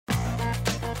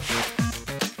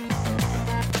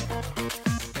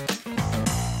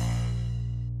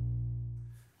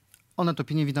Onet,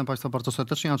 Opinie, witam Państwa bardzo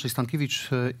serdecznie. Andrzej Stankiewicz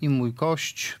i mój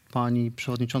gość, pani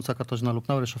przewodnicząca Katarzyna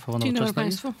Lubnauer, szefowa Nowoczesnej. Dzień dobry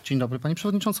Państwu. Dzień dobry Pani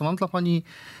Przewodnicząca. Mam dla Pani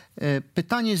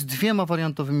pytanie z 2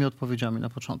 wariantowymi odpowiedziami na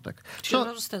początek. Czyli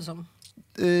z tezą.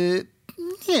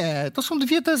 Nie, to są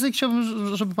 2 tezy i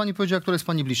chciałbym, żeby Pani powiedziała, która jest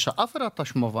Pani bliższa. Afera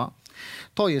taśmowa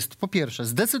to jest po pierwsze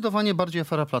zdecydowanie bardziej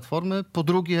afera Platformy, po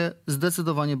drugie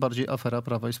zdecydowanie bardziej afera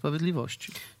Prawa i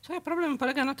Sprawiedliwości. Słuchaj, problem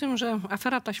polega na tym, że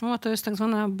afera taśmowa to jest tak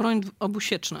zwana broń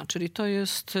obusieczna, czyli to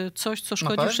jest coś, co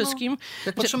szkodzi wszystkim.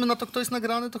 Jak patrzymy na to, kto jest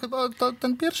nagrany, to chyba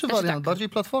ten pierwszy wariant, tak. Bardziej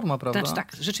Platforma, prawda?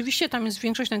 Tak. Rzeczywiście tam jest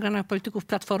większość nagrana polityków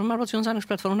Platformy albo związanych z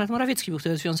Platformą. Nawet Morawiecki był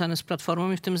wtedy związany z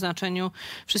Platformą i w tym znaczeniu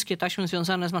wszystkie taśmy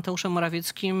związane z Mateuszem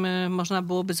Morawieckim można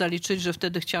byłoby zaliczyć, że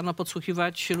wtedy chciano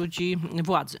podsłuchiwać ludzi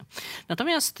władzy.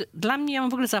 Natomiast dla mnie, ja bym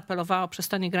w ogóle zaapelowała o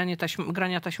przestanie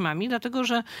grania taśmami, dlatego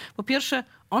że po pierwsze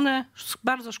one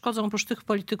bardzo szkodzą, oprócz tych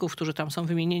polityków, którzy tam są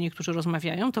wymienieni, którzy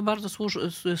rozmawiają, to bardzo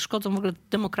szkodzą w ogóle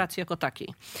demokracji jako takiej.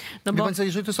 No bo... Więc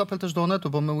jeżeli to jest apel też do Onetu,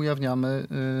 bo my ujawniamy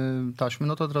taśmy,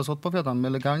 no to od razu odpowiadam. My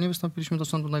legalnie wystąpiliśmy do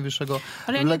Sądu Najwyższego,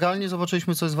 legalnie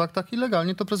zobaczyliśmy, co jest w aktach i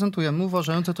legalnie to prezentujemy,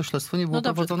 uważając, że to śledztwo nie było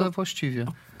prowadzone właściwie.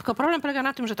 Tylko problem polega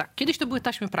na tym, że tak, kiedyś to były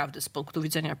taśmy prawdy z punktu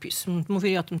widzenia PiS.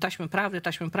 Mówili o tym taśmy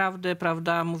prawdy,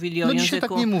 prawda, mówili o języku. Dzisiaj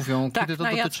tak nie mówią, tak, kiedy to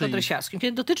dotyczy ich.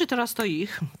 Kiedy dotyczy teraz to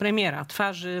ich, premiera,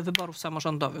 twarzy wyborów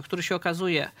samorządowych, który się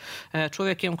okazuje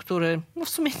człowiekiem, który w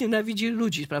sumie nienawidzi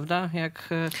ludzi, prawda? Jak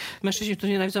mężczyźni,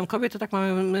 którzy nienawidzą kobiet, to tak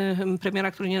mamy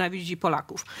premiera, który nienawidzi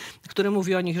Polaków, który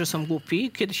mówi o nich, że są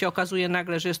głupi. Kiedy się okazuje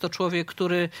nagle, że jest to człowiek,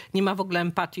 który nie ma w ogóle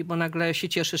empatii, bo nagle się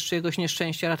cieszy z czyjegoś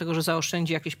nieszczęścia, dlatego że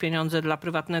zaoszczędzi jakieś pieniądze dla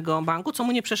prywatnego banku, co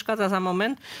mu nie przeszkadza za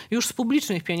moment już z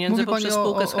publicznych pieniędzy poprzez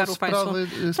spółkę Skarbu Państwa.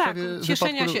 Tak,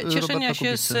 cieszenia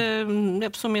się z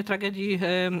w sumie tragedii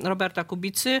Roberta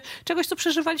Kubicy, czegoś, co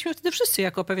przeżywaliśmy wtedy wszyscy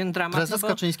jako pewien dramat. Prezes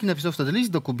Kaczyński napisał wtedy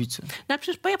list do Kubicy. No,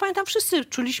 przecież, bo ja pamiętam, wszyscy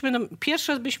czuliśmy,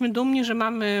 pierwszy raz byliśmy dumni, że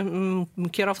mamy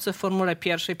kierowcę w Formule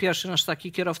pierwszej, pierwszy nasz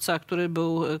taki kierowca,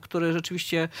 który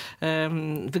rzeczywiście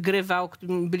wygrywał,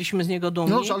 byliśmy z niego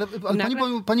dumni. No, ale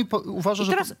pani uważa,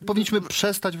 że powinniśmy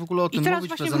przestać w ogóle o tym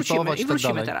mówić, prezentować i tak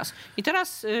dalej. Teraz. I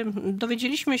teraz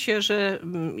dowiedzieliśmy się, że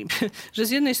z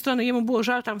jednej strony jemu było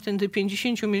żal tam wtedy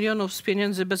 50 milionów z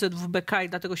pieniędzy BZWBK i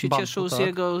dlatego się cieszył z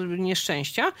jego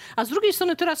nieszczęścia, a z drugiej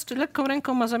strony teraz lekką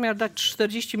ręką ma zamiar dać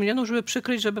 40 milionów, żeby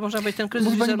przykryć, żeby można być ten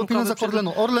kryzys wizerunkowy.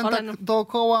 Orlen tak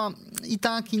dookoła i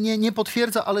tak i nie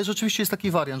potwierdza, ale rzeczywiście jest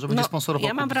taki wariant, że będzie sponsorował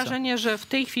Ja mam wrażenie, że w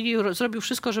tej chwili zrobił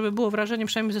wszystko, żeby było wrażenie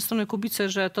przynajmniej ze strony Kubicy,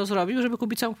 że to zrobił, żeby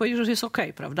Kubica mógł powiedzieć, że jest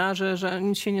okej, prawda? Że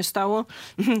nic się nie stało.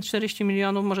 40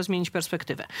 milionów może zmienić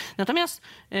perspektywę. Natomiast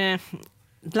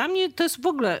dla mnie to jest w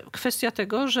ogóle kwestia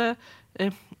tego, że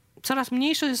coraz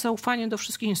mniejsze jest zaufanie do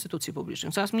wszystkich instytucji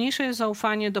publicznych. Coraz mniejsze jest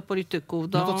zaufanie do polityków.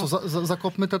 No to co,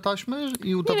 zakopmy te taśmy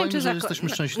i udawajmy, że jesteśmy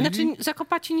szczęśliwi? Znaczy,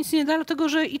 zakopać nic nie da, dlatego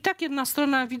że i tak jedna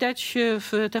strona, widać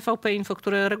w TVP Info,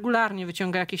 które regularnie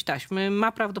wyciąga jakieś taśmy,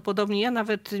 ma prawdopodobnie, ja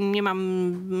nawet nie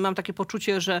mam takie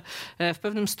poczucie, że w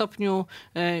pewnym stopniu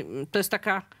to jest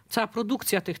taka cała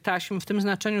produkcja tych taśm, w tym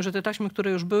znaczeniu, że te taśmy,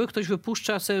 które już były, ktoś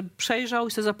wypuszcza, sobie przejrzał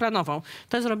i sobie zaplanował.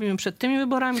 Te zrobimy przed tymi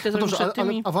wyborami, te zrobimy przed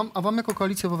tymi... A wam jako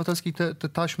Koalicji Obywatelskiej te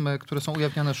taśmy, które są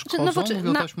ujawniane szkodzą? Mówię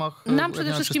o taśmach nam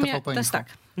przede wszystkim to jest tak.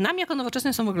 Nam jako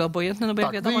Nowoczesnej są w ogóle obojętne, no bo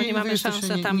jak wiadomo, nie mamy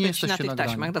szansy tam być na tych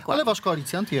taśmach. Dokładnie. Ale wasz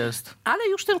koalicjant jest. Ale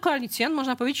już ten koalicjant,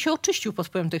 można powiedzieć, się oczyścił pod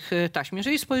wpływem tych taśm.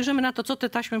 Jeżeli spojrzymy na to, co te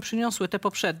taśmy przyniosły, te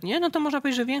poprzednie, no to można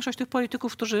powiedzieć, że większość tych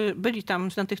polityków, którzy byli tam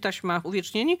na tych taśmach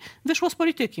uwiecznieni, wyszło z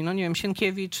polityki. No nie wiem,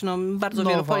 Sienkiewicz, bardzo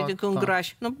wielu polityków,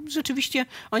 Graś. No rzeczywiście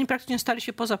oni praktycznie stali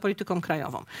się poza polityką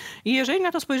krajową. I jeżeli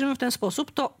na to spojrzymy w ten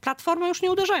sposób, to Platformy już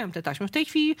nie uderzają te taśmy. W tej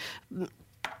chwili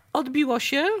odbiło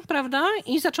się, prawda?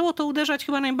 I zaczęło to uderzać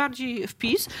chyba najbardziej w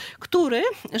PiS, który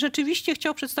rzeczywiście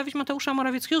chciał przedstawić Mateusza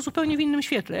Morawieckiego zupełnie w innym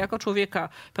świetle. Jako człowieka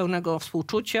pełnego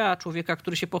współczucia, człowieka,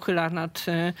 który się pochyla nad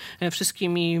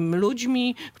wszystkimi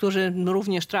ludźmi, który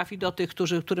również trafi do tych,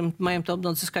 którym mają to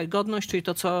odzyskać godność, czyli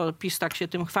to, co PiS tak się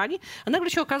tym chwali. A nagle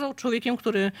się okazał człowiekiem,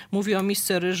 który mówi o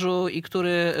misce ryżu i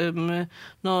który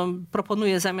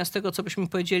proponuje zamiast tego, co byśmy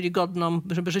powiedzieli godną,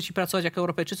 żeby żyć i pracować jak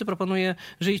Europejczycy, proponuje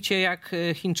żyjcie jak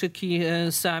Chińczycy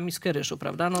za miskę ryżu,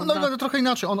 prawda? No trochę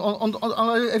inaczej.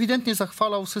 On ewidentnie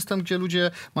zachwalał system, gdzie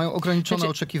ludzie mają ograniczone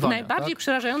oczekiwania. Najbardziej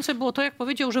przerażające było to, jak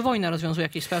powiedział, że wojna rozwiązuje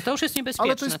jakieś sprawy. To już jest niebezpieczne.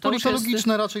 Ale to jest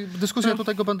politologiczne raczej. Dyskusja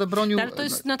tutaj go będę bronił. Ale to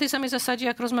jest na tej samej zasadzie,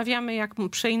 jak rozmawiamy, jak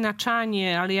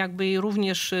przeinaczanie, ale jakby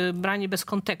również branie bez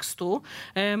kontekstu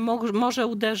może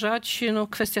uderzać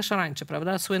kwestia szarańczy,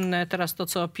 prawda? Słynne teraz to,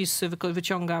 co PiS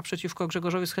wyciąga przeciwko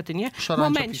Grzegorzowi Schetynie. W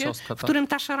momencie, w którym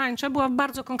ta szarańcza była w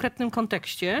bardzo konkretnym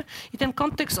kontekście. I ten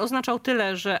kontekst oznaczał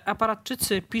tyle, że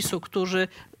aparatczycy PiS-u, którzy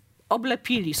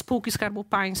oblepili spółki Skarbu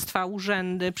Państwa,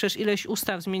 urzędy, przecież ileś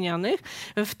ustaw zmienianych.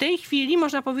 W tej chwili,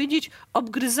 można powiedzieć,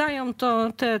 obgryzają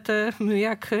to te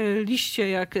jak liście,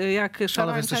 jak szarańcza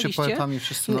Ale wy jesteście liście. poetami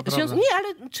wszyscy, naprawdę. Nie,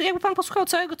 ale czy jakby pan posłuchał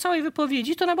całej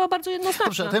wypowiedzi, to ona była bardzo jednoznaczna.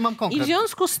 Dobrze, to ja mam konkret. I w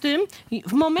związku z tym,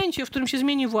 w momencie, w którym się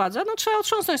zmieni władza, no trzeba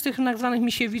otrząsnąć z tych tak zwanych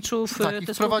Misiewiczów, tak,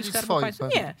 te spółki Skarbu Państwa.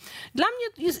 Nie. Dla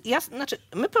mnie jest jasne, znaczy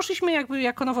my poszliśmy jakby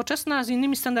jako Nowoczesna z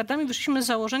innymi standardami, wyszliśmy z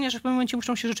założenia, że w pewnym momencie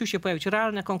muszą się rzeczywiście pojawić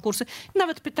realne konkursy.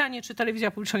 Nawet pytanie, czy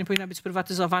telewizja publiczna nie powinna być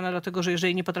sprywatyzowana, dlatego że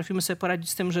jeżeli nie potrafimy sobie poradzić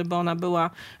z tym, żeby ona była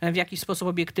w jakiś sposób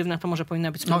obiektywna, to może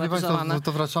powinna być sprywatyzowana. No,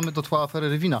 to wracamy do tła afery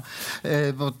Rywina,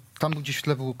 bo tam gdzieś w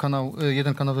tle był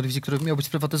jeden kanał telewizji, który miał być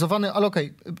sprywatyzowany, ale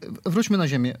okej, wróćmy na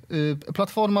ziemię.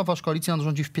 Platforma, wasz koalicjant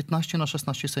rządzi w 15 na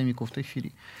 16 sejmików w tej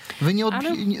chwili.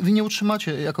 Wy nie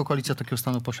utrzymacie jako koalicja takiego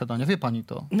stanu posiadania. Wie pani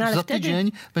to. No, za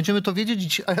tydzień będziemy to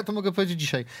wiedzieć, a ja to mogę powiedzieć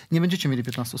dzisiaj. Nie będziecie mieli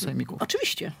 15 sejmików.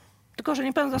 Oczywiście. Tylko że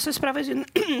nie pan zda sobie sprawę z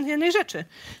jednej rzeczy.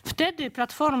 Wtedy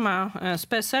Platforma z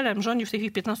PSL-em rządzi w tej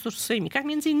chwili 15 sejmikach,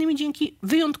 między innymi dzięki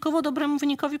wyjątkowo dobremu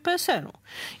wynikowi PSL-u.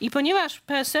 I ponieważ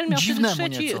PSL miał wtedy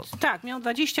trzeci... Nieco. Tak, miał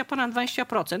ponad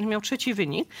 20%, miał trzeci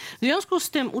wynik. W związku z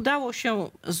tym udało się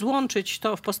złączyć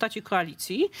to w postaci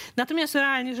koalicji. Natomiast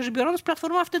realnie rzecz biorąc,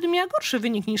 Platforma wtedy miała gorszy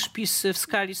wynik niż PiS w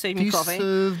skali sejmikowej.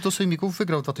 PiS do sejmików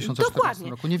wygrał w 2014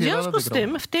 roku. Niewiele, w związku z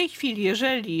tym, w tej chwili,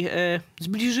 jeżeli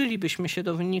zbliżylibyśmy się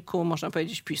do wyniku, można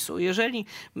powiedzieć, PiS-u, jeżeli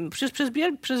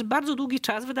przez bardzo długi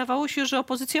czas wydawało się, że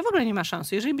opozycja w ogóle nie ma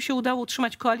szansy. Jeżeli by się udało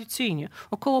utrzymać koalicyjnie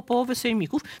około połowy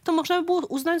sejmików, to można by było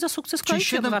uznać za sukces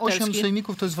koalicji obywatelskiej. 7-8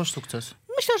 sejmików to jest wasz sukces?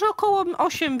 Myślę, że około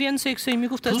 8 więcej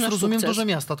sejmików to jest nasz rozumiem sukces. Duże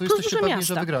miasta, to jesteście pewni,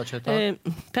 że wygracie, tak?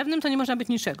 Pewnym to nie można być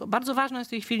niczego. Bardzo ważna jest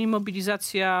w tej chwili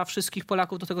mobilizacja wszystkich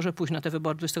Polaków do tego, żeby pójść na te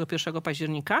wybory 21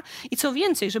 października. I co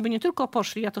więcej, żeby nie tylko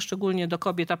poszli, ja to szczególnie do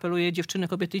kobiet apeluję, dziewczyny,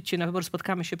 kobiety, idźcie na wybory,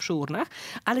 spotkamy się przy urnach,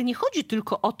 ale nie chodzi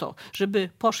tylko o to, żeby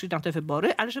poszli na te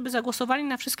wybory, ale żeby zagłosowali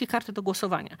na wszystkie karty do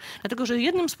głosowania. Dlatego, że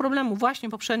jednym z problemów właśnie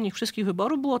poprzednich wszystkich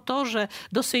wyborów było to, że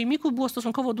do sejmików było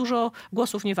stosunkowo dużo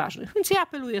głosów nieważnych. Więc ja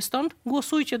apeluję stąd,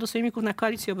 głosujcie do sejmików na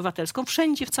Koalicję Obywatelską.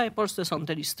 Wszędzie w całej Polsce są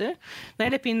te listy.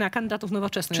 Najlepiej na kandydatów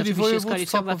nowoczesnych, czyli oczywiście z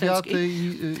Koalicji Obywatelskiej.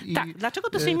 I tak, dlaczego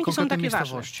te sejmiki są takie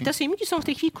ważne? Te sejmiki są w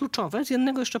tej chwili kluczowe z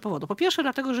jednego jeszcze powodu. Po pierwsze,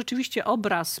 dlatego, że rzeczywiście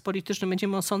obraz polityczny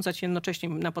będziemy osądzać jednocześnie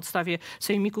na podstawie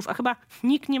sejmików, a chyba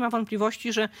nikt nie ma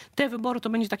wątpliwości, że te wybory to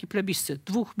będzie taki plebiscyt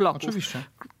dwóch bloków. Oczywiście.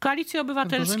 Koalicji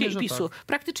Obywatelskiej i PiS-u. Tak.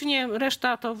 Praktycznie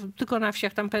reszta to tylko na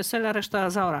wsiach tam PSL, a reszta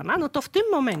zaorana. No to w tym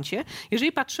momencie,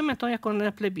 jeżeli patrzymy to jako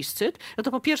na plebiscyt, no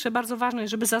to po pierwsze bardzo ważne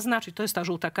jest, żeby zaznaczyć, to jest ta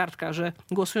żółta kartka, że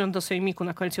głosując do sejmiku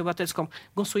na Koalicję Obywatelską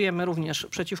głosujemy również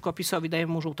przeciwko PiS-owi,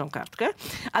 dajemy mu żółtą kartkę,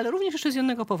 ale również jeszcze z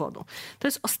jednego powodu. To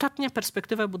jest ostatnia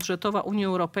perspektywa budżetowa Unii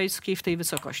Europejskiej w tej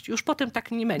wysokości. Już potem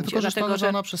tak nie będzie. Dlatego,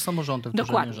 że przez samorządy.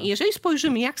 Dokładnie. Jeżeli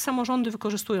spojrzymy, jak samorządy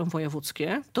wykorzystują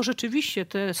wojewódzkie, to rzeczywiście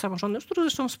te samorządy, z których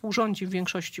zresztą współrządzi w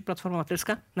większości Platforma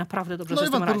Obywatelska, naprawdę dobrze sobie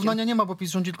z tym radzi. Porównania nie ma, bo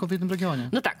PiS rządzi tylko w jednym regionie.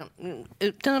 No tak.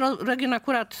 Ten region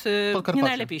akurat nie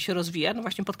najlepiej się rozwija. No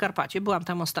właśnie Podkarpacie. Byłam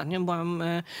tam ostatnio. Byłam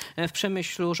w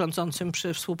Przemyślu rządzącym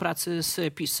przy współpracy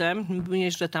z PiS-em.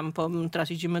 Jeżdżę tam, teraz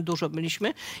jedziemy dużo,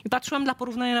 byliśmy. I patrzyłam dla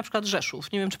porównania na przykład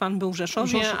Rzeszów. Nie wiem, czy pan był w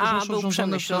Rzeszowie, a był w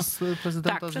Przemyślu. Przez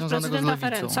prezydenta tak, przez prezydenta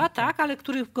Ferenca, tak, ale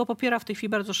który go popiera w tej chwili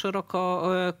bardzo szeroko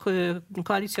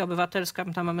Koalicja Obywatelska.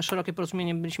 Tam mamy szerokie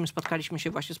porozumienie. Spotkaliśmy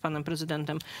się właśnie z panem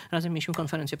prezydentem. Razem mieliśmy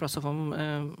konferencję prasową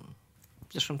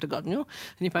w zeszłym tygodniu.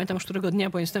 Nie pamiętam już którego dnia,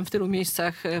 bo jestem w tylu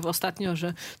miejscach ostatnio,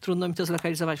 że trudno mi to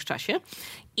zlokalizować w czasie.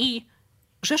 I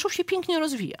Rzeszów się pięknie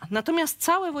rozwija. Natomiast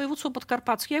całe województwo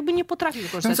podkarpackie jakby nie potrafi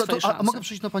wykorzystać swojej szansy. A mogę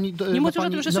przyjść na pani... Nie mówiąc o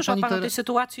tym, że słyszał pan o tej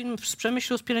sytuacji w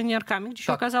Przemyślu z pielęgniarkami, gdzie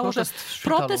się okazało, że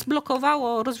protest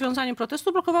blokowało, rozwiązanie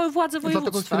protestu blokowały władze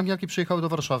województwa. Dlatego pielęgniarki przyjechały do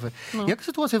Warszawy. No. Jak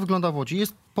sytuacja wygląda w Łodzi?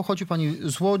 Pochodzi pani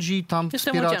z Łodzi, tam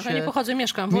jestem wspieracie... Łodzianką, nie pochodzę,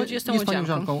 mieszkam w Łodzi, jestem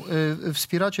Łodzianką.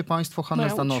 Wspieracie państwo Hannę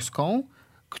Zdanowską,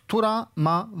 która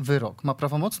ma wyrok, ma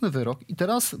prawomocny wyrok i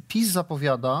teraz PiS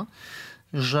zapowiada,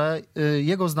 że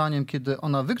jego zdaniem, kiedy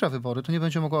ona wygra wybory, to nie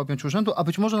będzie mogła objąć urzędu, a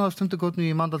być może nawet w tym tygodniu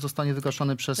jej mandat zostanie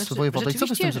wygaszany przez wojewodę. I co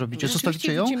wy z tym zrobicie?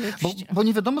 Zostawicie ją? Bo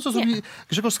nie wiadomo, co zrobi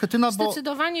Grzegorz Schetyna,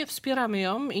 Zdecydowanie wspieramy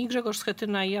ją i Grzegorz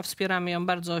Schetyna i ja wspieramy ją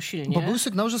bardzo silnie. Bo były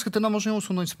sygnały, że Schetyna może ją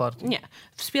usunąć z partii. Nie.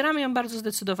 Wspieramy ją bardzo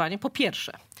zdecydowanie. Po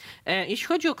pierwsze, Jeśli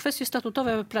chodzi o kwestie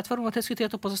statutowe Platformy Obywatelskiej, to ja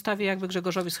to pozostawię jakby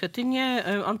Grzegorzowi Schetynie.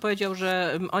 On powiedział,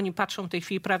 że oni patrzą w tej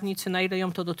chwili prawnicy, na ile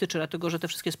ją to dotyczy, dlatego że te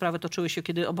wszystkie sprawy toczyły się,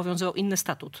 kiedy obowiązywał inny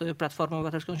statut Platformy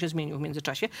Obywatelskiej, on się zmienił w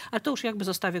międzyczasie, ale to już jakby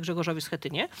zostawię Grzegorzowi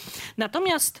Schetynie.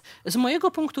 Natomiast z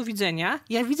mojego punktu widzenia,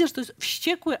 ja widzę, że to jest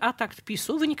wściekły atak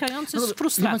PiS-u wynikający z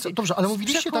frustracji. Dobrze, ale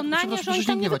mówiliście tak, że oni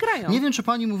tam nie wygrają. Nie wiem, czy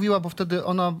pani mówiła, bo wtedy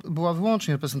ona była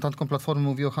wyłącznie reprezentantką Platformy,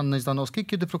 mówi o Hannie Zdanowskiej,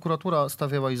 kiedy prokuratura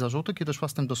stawiała jej zarzuty, kiedy szła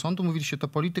z tym do sądu, mówiliście to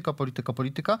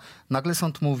polityka. Nagle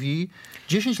sąd mówi,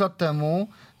 10 lat temu,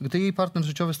 gdy jej partner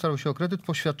życiowy starał się o kredyt,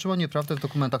 poświadczyła nieprawdę w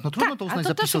dokumentach. No trudno to uznać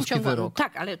za pisowski wyrok.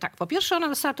 Tak, ale tak. Po pierwsze ona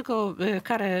dostała tylko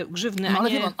karę grzywny,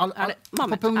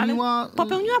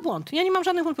 popełniła błąd. Ja nie mam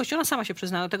żadnych wątpliwości. Ona sama się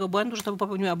przyznała do tego błędu, że to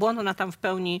popełniła błąd. Ona tam w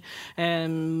pełni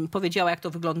powiedziała, jak to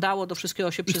wyglądało, do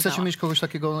wszystkiego się przyznała. I chcecie mieć kogoś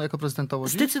takiego jako prezydenta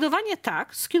Łodzi? Zdecydowanie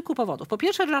tak, z kilku powodów. Po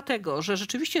pierwsze dlatego, że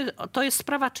rzeczywiście to jest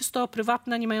sprawa czysto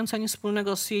prywatna, nie mająca nic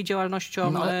wspólnego z jej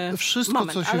działalnością. Wszystko,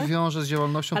 co się wiąże z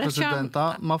działalnością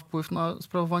prezydenta, ma wpływ na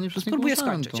sprawowanie przez niego urzędu.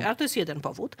 Spróbuję skończyć, ale to jest jeden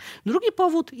powód. Drugi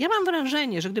powód, ja mam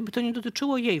wrażenie, że gdyby to nie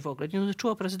dotyczyło jej w ogóle, nie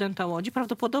dotyczyło prezydenta Łodzi,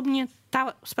 prawdopodobnie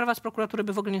ta sprawa z prokuratury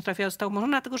by w ogóle nie trafiła, została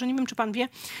umorzona, dlatego że nie wiem, czy pan wie,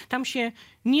 tam się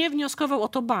nie wnioskował o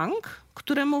to bank,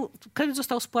 któremu kredyt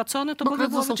został spłacony, to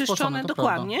było wyczyszczone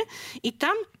dokładnie. I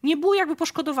tam nie było jakby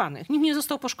poszkodowanych. Nikt nie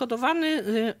został poszkodowany.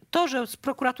 To, że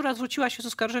prokuratura zwróciła się z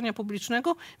oskarżenia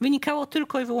publicznego, wynikało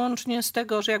tylko i wyłącznie z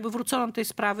tego, że jakby wrócono do tej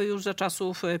sprawy już za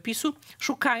czasów PiS-u,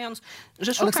 szukając,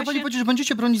 że szuka Ale chcę pani powiedzieć, że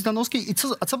będziecie bronić Zdanowskiej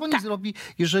a co pani zrobi,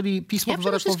 jeżeli PiS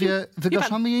powie,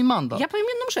 wygaszamy jej mandat? Ja powiem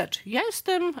jedną rzecz. Ja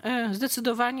jestem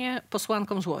zdecydowanie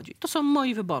posłanką z Łodzi. To są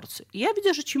moi wyborcy. I ja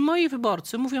widzę, że ci moi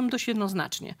wyborcy mówią dość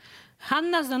jednoznacznie.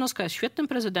 Hanna Zdanowska jest świetnym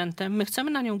prezydentem, my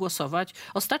chcemy na nią głosować.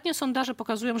 Ostatnie sondaże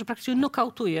pokazują, że praktycznie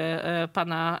nokautuje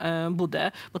pana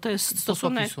Budę, bo to jest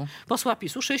stosunek posła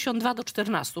PiS-u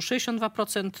 62-14.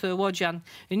 62% łodzian,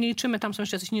 nie liczymy, tam są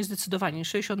jeszcze jacyś niezdecydowani,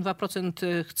 62%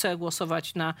 chce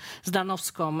głosować na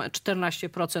Zdanowską,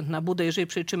 14% na Budę. Jeżeli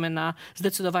przeliczymy na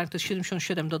zdecydowanie, to jest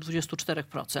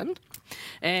 77-24%.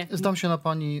 Zdam się na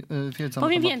pani wiedzę.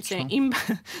 Powiem więcej.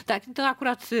 Tak, to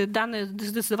akurat dane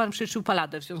zdecydowanie przeliczył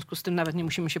Paladę, w związku z tym nawet nie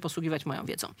musimy się posługiwać moją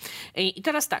wiedzą. I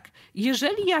teraz tak,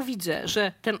 jeżeli ja widzę,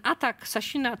 że ten atak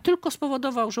Sasina tylko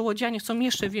spowodował, że łodzianie chcą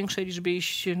jeszcze w większej liczbie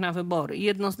iść na wybory i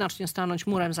jednoznacznie stanąć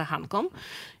murem za Hanką,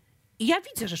 i ja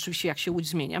widzę rzeczywiście, jak się Łódź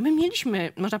zmienia. My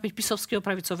mieliśmy, można powiedzieć, pisowskiego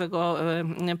prawicowego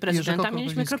prezydenta,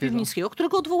 mieliśmy Kropiwnickiego,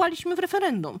 którego odwołaliśmy w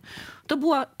referendum. To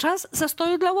był czas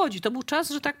zastoju dla Łodzi. To był czas,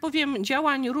 że tak powiem,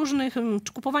 działań różnych,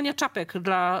 kupowania czapek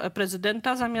dla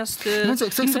prezydenta zamiast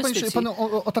Chcę panią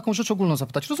o taką rzecz ogólną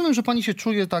zapytać. Rozumiem, że pani się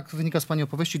czuje, tak wynika z pani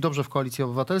opowieści, dobrze w Koalicji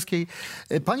Obywatelskiej.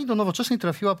 Pani do Nowoczesnej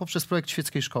trafiła poprzez projekt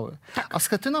Świeckiej Szkoły. Tak. A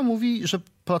Schetyna mówi, że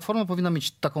Platforma powinna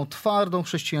mieć taką twardą,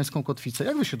 chrześcijańską kotwicę.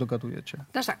 Jak wy się dogadujecie?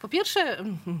 Tak, po pierwsze,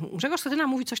 Grzegorz Schetyna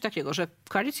mówi coś takiego, że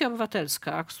Koalicja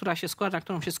Obywatelska, na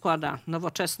którą się składa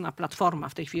Nowoczesna, Platforma,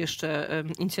 w tej chwili jeszcze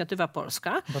Inicjatywa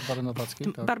Polska,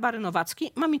 Barbary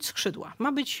Nowackiej, ma mieć skrzydła.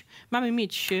 Mamy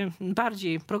mieć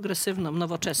bardziej progresywną,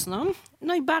 nowoczesną,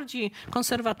 no i bardziej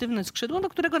konserwatywne skrzydło, do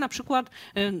którego na przykład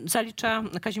zalicza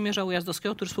Kazimierza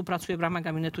Ujazdowskiego, który współpracuje w ramach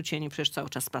gabinetu cieni przecież cały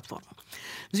czas z Platformą.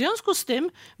 W związku z tym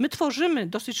my tworzymy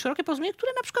dosyć szerokie porozumienie,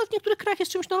 które na przykład w niektórych krajach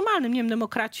jest czymś normalnym. Nie wiem,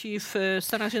 demokraci w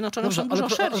Stanach Zjednoczonych są dużo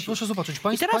szersi. Ale proszę zobaczyć,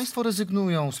 państwo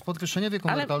rezygnują z podwyższenia wieku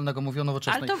emerytalnego, mówię o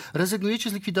Nowoczesnej. Rezygnujecie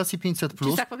z likwidacji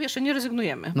 500+. Tak, po pierwsze, nie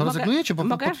rezygnujemy. Rezygnujecie,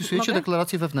 bo podpisujecie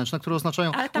deklaracje wewnętrzne, które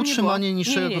oznaczają utrzymanie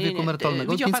niższego wieku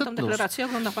emerytalnego. Widział pan tę deklarację?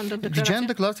 Ogląda pan tę deklarację? Widziałem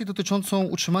deklarację dotyczącą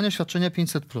utrzymania świadczenia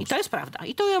 500+. I to jest prawda.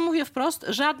 I to ja mówię wprost,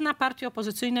 żadna partia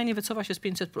opozycyjna nie wycofa się z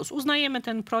 500+. Uznajemy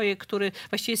ten projekt, który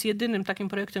właściwie jest jedynym takim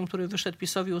projektem, który wyszedł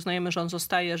PiS-owi. Uznajemy, że on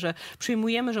zostaje, że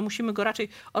przyjmujemy, że musimy go raczej...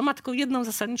 On ma tylko jedną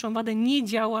zasadniczą wadę, nie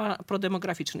działa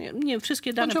prodemograficznie. Nie,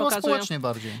 wszystkie dane działa pokazują... społecznie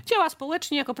bardziej. Działa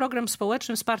społecznie, jako program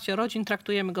społeczny, wsparcia rodzin,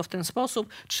 traktujemy go w ten sposób.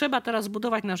 Trzeba teraz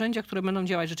zbudować narzędzia, które będą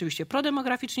działać rzeczywiście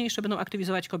prodemograficznie i jeszcze będą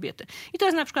aktywizować kobiety. I to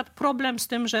jest na przykład problem z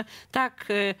tym, że tak...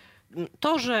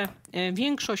 To, że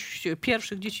większość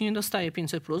pierwszych dzieci nie dostaje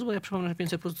 500+, bo ja przypomnę, że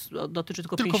 500+ dotyczy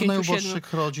tylko 57%. W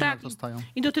najuboższych rodzinach dostają.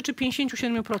 I dotyczy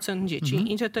 57%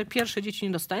 dzieci. I że te pierwsze dzieci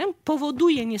nie dostają,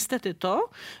 powoduje niestety to,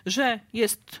 że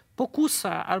jest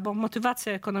pokusa albo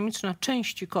motywacja ekonomiczna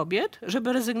części kobiet,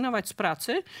 żeby rezygnować z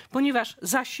pracy, ponieważ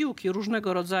zasiłki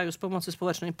różnego rodzaju z pomocy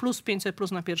społecznej plus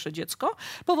 500+ na pierwsze dziecko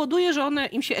powoduje, że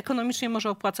im się ekonomicznie może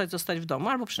opłacać zostać w domu,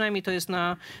 albo przynajmniej to jest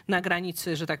na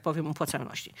granicy, że tak powiem,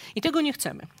 opłacalności. I tego nie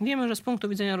chcemy. Wiemy, że z punktu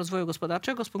widzenia rozwoju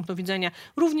gospodarczego, z punktu widzenia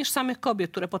również samych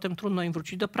kobiet, które potem trudno im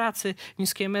wrócić do pracy,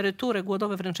 niskie emerytury,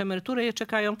 głodowe wręcz emerytury je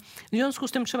czekają. W związku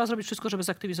z tym trzeba zrobić wszystko, żeby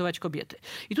zaktywizować kobiety.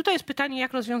 I tutaj jest pytanie,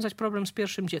 jak rozwiązać problem z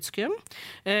pierwszym dzieckiem. dzieckiem.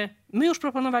 My już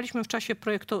proponowaliśmy w czasie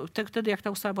projektu, wtedy jak ta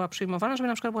ustawa była przyjmowana, żeby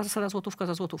na przykład była zasada złotówka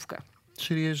za złotówkę.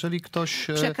 Czyli jeżeli ktoś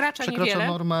przekracza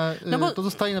normę, to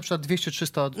dostaje na przykład 200,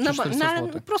 300 czy 400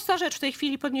 zł. Prosta rzecz, w tej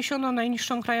chwili podniesiono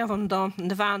najniższą krajową do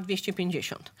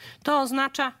 2,250. To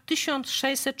oznacza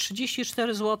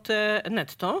 1634 zł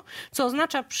netto, co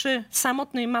oznacza przy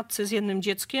samotnej matce z jednym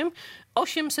dzieckiem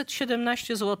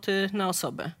 817 zł na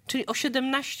osobę. Czyli o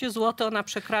 17 zł ona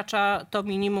przekracza to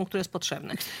minimum, które jest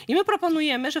potrzebne. I my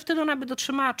proponujemy, że wtedy ona by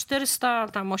dotrzymała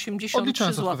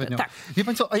 483 zł. Tak. Wie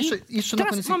pan co, a jeszcze na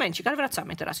teraz koniec... momencik, ale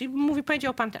wracamy teraz. I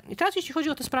powiedział pan ten. I teraz jeśli chodzi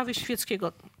o te sprawy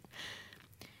Świeckiego,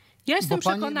 ja jestem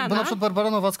przekonana... Bo na przykład Barbara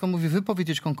Nowacka mówi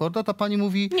wypowiedzieć konkordat, a pani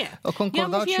mówi o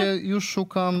konkordacie już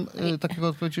szukam takiego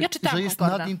odpowiedzi, że jest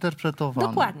nadinterpretowany.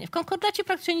 Dokładnie. W konkordacie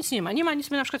praktycznie nic nie ma. Nie ma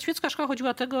nic. Na przykład Świecka Szkoła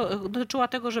dotyczyła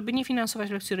tego, żeby nie finansować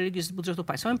lekcji religii z budżetu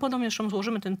państwa. My podobnie zresztą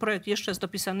złożymy ten projekt jeszcze z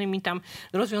dopisanymi tam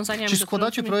rozwiązaniami. Czy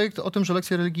składacie projekt o tym, że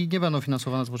lekcje religii nie będą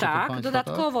finansowane z budżetu państwa? Tak,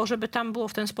 dodatkowo, żeby tam było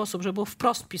w ten sposób, żeby było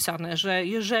wprost pisane, że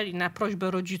jeżeli na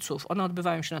prośbę rodziców one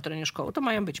odbywają się na terenie szkoły, to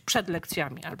mają być przed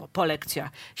lekcjami albo po lekcjach,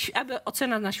 aby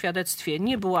ocena na świadectwie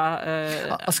nie była...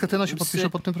 A Schetyna się podpisze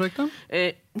pod tym projektem?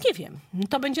 Nie wiem.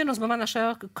 To będzie rozmowa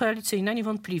nasza koalicyjna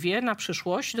niewątpliwie na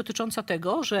przyszłość dotycząca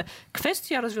tego, że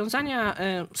kwestia rozwiązania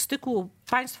styku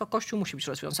państwo-kościół musi być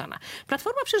rozwiązana.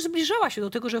 Platforma przecież zbliżała się do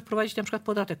tego, żeby wprowadzić na przykład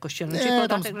podatek kościelny, czy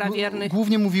podatek dla wiernych.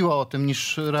 Głównie mówiła o tym,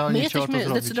 niż realnie chciała to zrobić.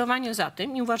 My jesteśmy zdecydowanie za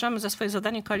tym i uważamy za swoje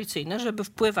zadanie koalicyjne, żeby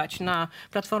wpływać na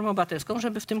Platformę Obywatelską,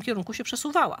 żeby w tym kierunku się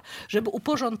przesuwała. Żeby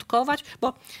uporządkować,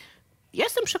 bo ja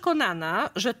jestem przekonana,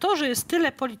 że to, że jest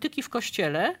tyle polityki w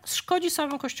Kościele, szkodzi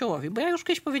samemu Kościołowi. Bo ja już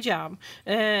kiedyś powiedziałam,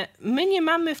 my nie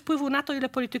mamy wpływu na to, ile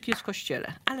polityki jest w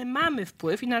Kościele, ale mamy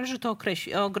wpływ i należy to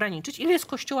ograniczyć, ile jest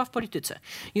Kościoła w polityce.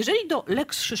 Jeżeli do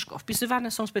Lex Szyszko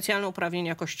wpisywane są specjalne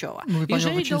uprawnienia Kościoła,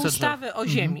 jeżeli do ustawy o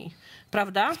ziemi,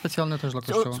 prawda? Specjalne też dla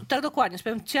Kościoła. Tak, dokładnie.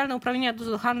 Specjalne uprawnienia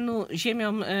do handlu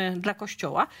ziemią dla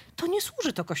Kościoła, to nie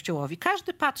służy to Kościołowi.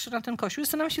 Każdy patrzy na ten Kościół i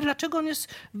zastanawia się, dlaczego on jest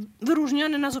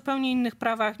wyróżniony na zupełnie innych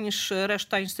prawach niż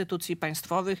reszta instytucji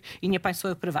państwowych i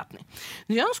niepaństwowych prywatnych.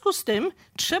 W związku z tym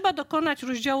trzeba dokonać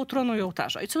rozdziału tronu i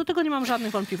ołtarza. I co do tego nie mam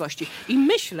żadnych wątpliwości. I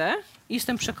myślę,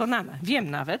 jestem przekonana, wiem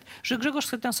nawet, że Grzegorz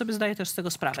Schetyna sobie zdaje też z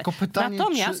tego sprawę.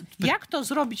 Natomiast jak to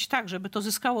zrobić tak, żeby to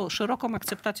zyskało szeroką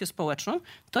akceptację społeczną,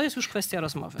 to jest już kwestia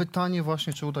rozmowy. Pytanie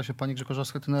właśnie, czy uda się pani Grzegorza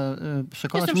Schetynę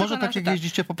przekonać? Może tak jak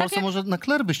jeździcie po Polsce, może na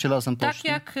kler byście razem poszli? Tak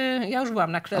jak ja już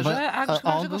byłam na klerze,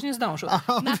 a Grzegorz nie zdążył.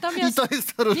 Natomiast, i to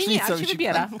jest ta różnica. Nie, się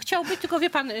wybiera. Chciał być, tylko wie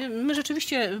pan, my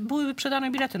rzeczywiście były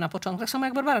wyprzedane bilety na początku. Tak samo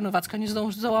jak Barbara Nowacka nie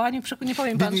zdążyła, nie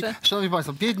powiem pan, że... Szanowni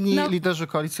państwo, biedni liderzy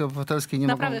Koalicji Obywatelskiej nie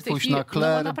mogą pójść na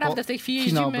kler, naprawdę w tej chwili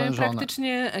jeździmy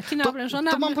praktycznie kina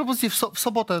oblężona. To mam propozycję, w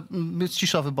sobotę jest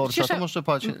cisza wyborcza, to może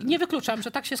płacić. Nie wykluczam,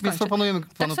 że tak się skończy. Więc proponujemy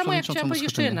tak samo jak chciałam powiedzieć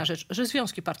jeszcze jedna rzecz, że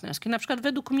związki partnerskie, na przykład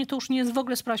według mnie to już nie jest w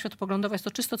ogóle sprawa światopoglądowa, jest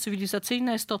to czysto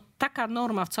cywilizacyjna, jest to taka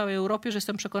norma w całej Europie, że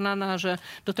jestem przekonana, że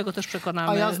do tego też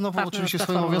przekonamy. A ja znowu oczywiście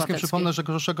swoim obowiązkiem przypomnę, że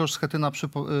Grzegorz Schetyna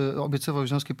obiecywał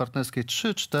związki partnerskie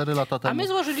 3-4 lata temu. A my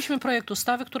złożyliśmy projekt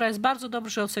ustawy, która jest bardzo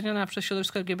dobrze oceniona przez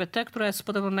środowisko LGBT, która jest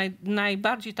podobno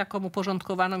najbardziej taką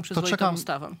uporządkowaną i przyzwoitą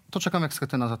ustawą. To czekam, jak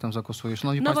Schetyna zatem zagłosujesz.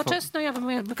 Nowoczesne, ja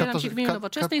wypowiadam się w imieniu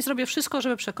Nowoczesnej i zrobię wszystko,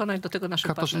 żeby przekonać do tego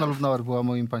naszych partnerów. Lubnauer była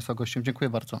moim państwa gościem. Dziękuję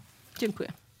bardzo.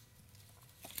 Dziękuję.